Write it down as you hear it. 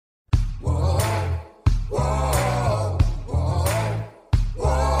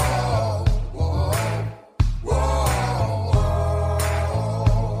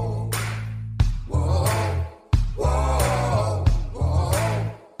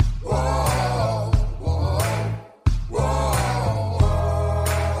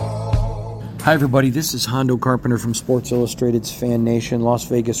Hi, everybody. This is Hondo Carpenter from Sports Illustrated's Fan Nation, Las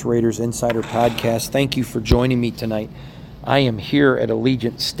Vegas Raiders Insider Podcast. Thank you for joining me tonight. I am here at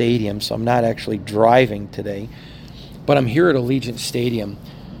Allegiant Stadium, so I'm not actually driving today, but I'm here at Allegiant Stadium,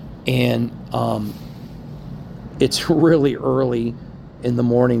 and it's really early in the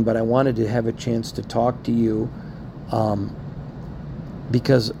morning, but I wanted to have a chance to talk to you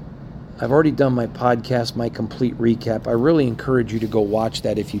because I've already done my podcast, my complete recap. I really encourage you to go watch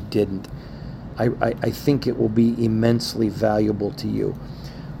that if you didn't. I think it will be immensely valuable to you.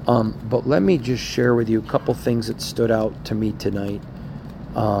 But let me just share with you a couple things that stood out to me tonight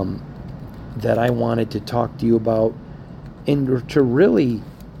that I wanted to talk to you about and to really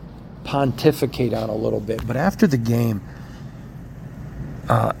pontificate on a little bit. But after the game,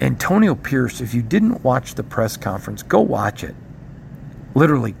 Antonio Pierce, if you didn't watch the press conference, go watch it.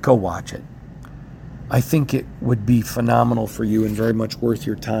 Literally, go watch it. I think it would be phenomenal for you and very much worth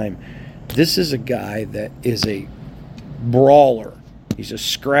your time. This is a guy that is a brawler. He's a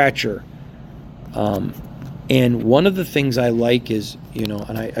scratcher. And one of the things I like is,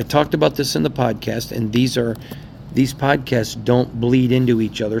 and I talked about this in the podcast, and these podcasts don't bleed into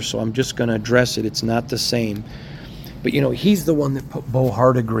each other, so I'm just going to address it. It's not the same. But, he's the one that put Bo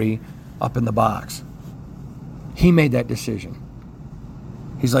Hardigree up in the box. He made that decision.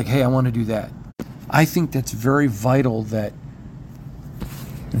 He's like, hey, I want to do that. I think that's very vital that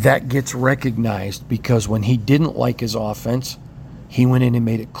gets recognized, because when he didn't like his offense, he went in and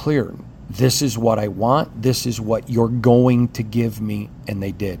made it clear. This is what I want. This is what you're going to give me. And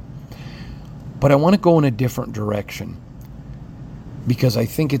they did. But I want to go in a different direction, because I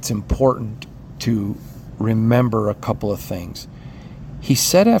think it's important to remember a couple of things. He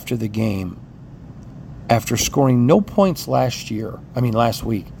said after the game, after scoring no points last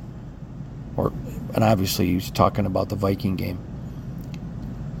week, and obviously he was talking about the Viking game,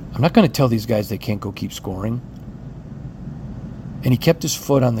 I'm not going to tell these guys they can't go keep scoring. And he kept his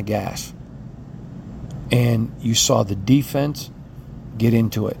foot on the gas. And you saw the defense get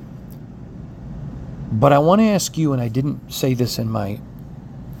into it. But I want to ask you, and I didn't say this in my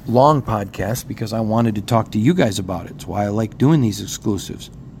long podcast because I wanted to talk to you guys about it. It's why I like doing these exclusives.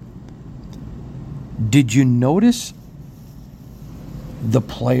 Did you notice the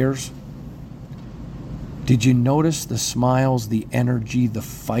players? Did you notice the smiles, the energy, the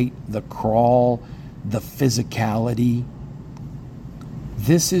fight, the crawl, the physicality?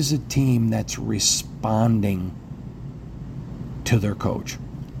 This is a team that's responding to their coach.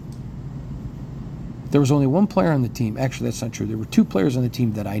 There was only one player on the team. Actually, that's not true. There were two players on the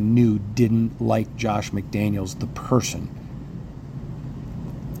team that I knew didn't like Josh McDaniels, the person.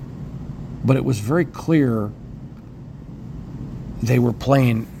 But it was very clear they were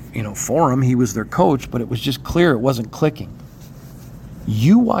playing for him. He was their coach, but it was just clear it wasn't clicking.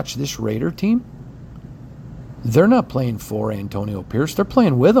 You watch this Raider team, they're not playing for Antonio Pierce. They're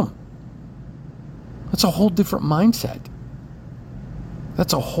playing with him. That's a whole different mindset.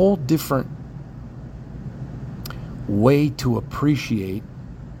 That's a whole different way to appreciate,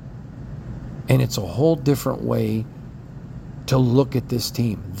 and it's a whole different way to look at this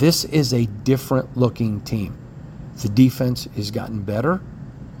team. This is a different looking team. The defense has gotten better.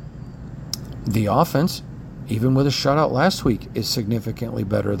 The offense, even with a shutout last week, is significantly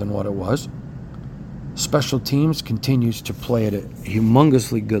better than what it was. Special teams continues to play at a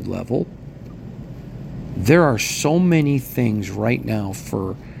humongously good level. There are so many things right now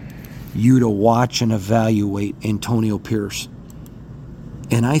for you to watch and evaluate Antonio Pierce.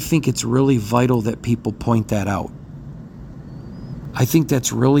 And I think it's really vital that people point that out. I think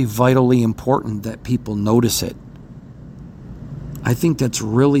that's really vitally important that people notice it. I think that's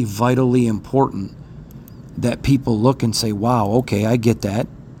really vitally important that people look and say, wow, okay, I get that.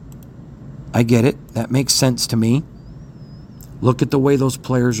 I get it. That makes sense to me. Look at the way those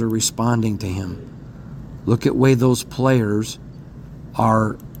players are responding to him. Look at the way those players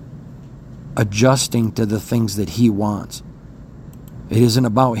are adjusting to the things that he wants. It isn't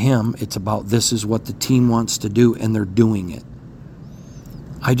about him. It's about this is what the team wants to do, and they're doing it.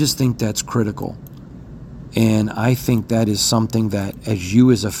 I just think that's critical. And I think that is something that, as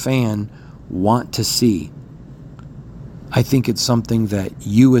you as a fan, want to see. I think it's something that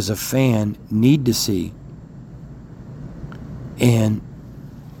you as a fan need to see. And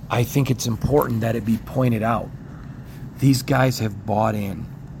I think it's important that it be pointed out. These guys have bought in.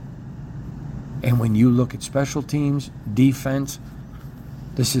 And when you look at special teams, defense,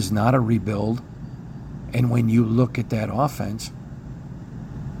 this is not a rebuild. And when you look at that offense,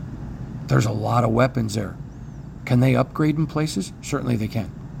 there's a lot of weapons there. Can they upgrade in places? Certainly they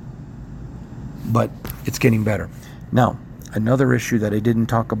can. But it's getting better. Now, Another issue that I didn't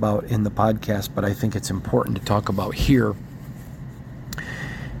talk about in the podcast, but I think it's important to talk about here,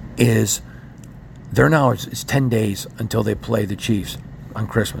 is it's 10 days until they play the Chiefs on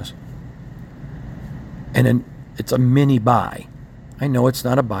Christmas. And then it's a mini bye. I know it's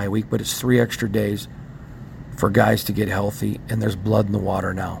not a bye week, but it's 3 extra days for guys to get healthy, and there's blood in the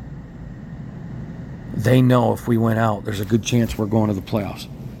water now. They know if we went out, there's a good chance we're going to the playoffs.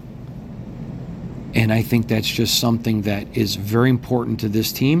 And I think that's just something that is very important to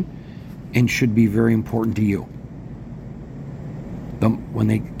this team and should be very important to you. When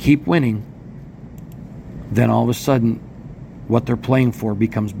they keep winning, then all of a sudden what they're playing for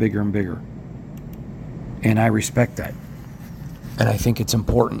becomes bigger and bigger. And I respect that. And I think it's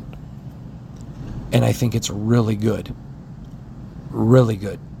important. And I think it's really good. Really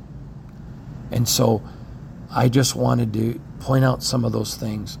good. And so I just wanted to point out some of those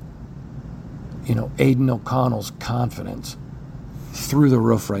things. You know, Aiden O'Connell's confidence through the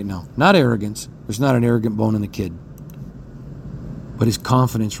roof right now. Not arrogance. There's not an arrogant bone in the kid. But his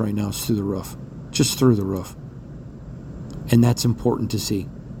confidence right now is through the roof. Just through the roof. And that's important to see.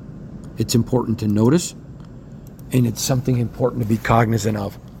 It's important to notice. And it's something important to be cognizant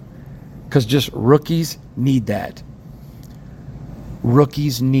of. Because just rookies need that.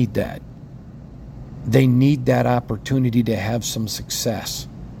 Rookies need that. They need that opportunity to have some success.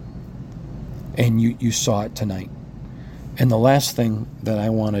 And you saw it tonight. And the last thing that I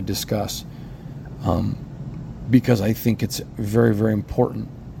want to discuss, because I think it's very, very important,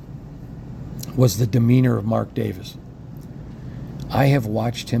 was the demeanor of Mark Davis. I have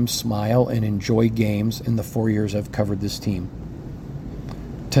watched him smile and enjoy games in the 4 years I've covered this team.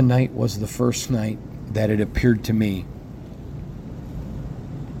 Tonight was the first night that it appeared to me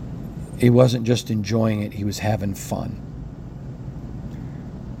he wasn't just enjoying it, he was having fun.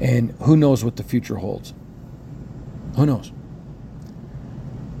 And who knows what the future holds? Who knows?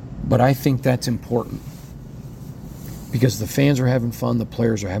 But I think that's important. Because the fans are having fun, the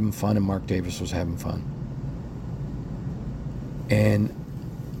players are having fun, and Mark Davis was having fun. And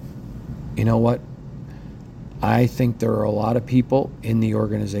you know what? I think there are a lot of people in the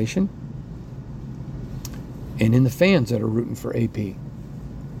organization and in the fans that are rooting for AP.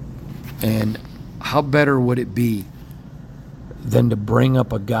 And how better would it be than to bring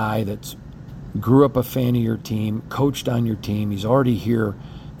up a guy that's grew up a fan of your team, coached on your team, he's already here,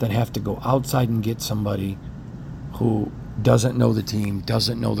 than have to go outside and get somebody who doesn't know the team,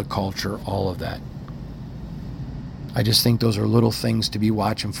 doesn't know the culture, all of that. I just think those are little things to be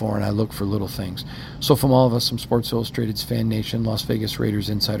watching for, and I look for little things. So from all of us from Sports Illustrated's Fan Nation, Las Vegas Raiders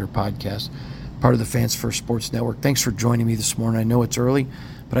Insider Podcast, part of the Fans First Sports Network, thanks for joining me this morning. I know it's early,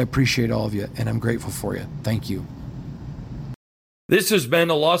 but I appreciate all of you, and I'm grateful for you. Thank you. This has been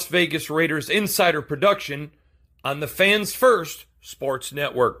a Las Vegas Raiders Insider production on the Fans First Sports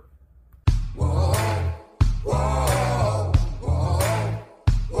Network. Whoa, whoa.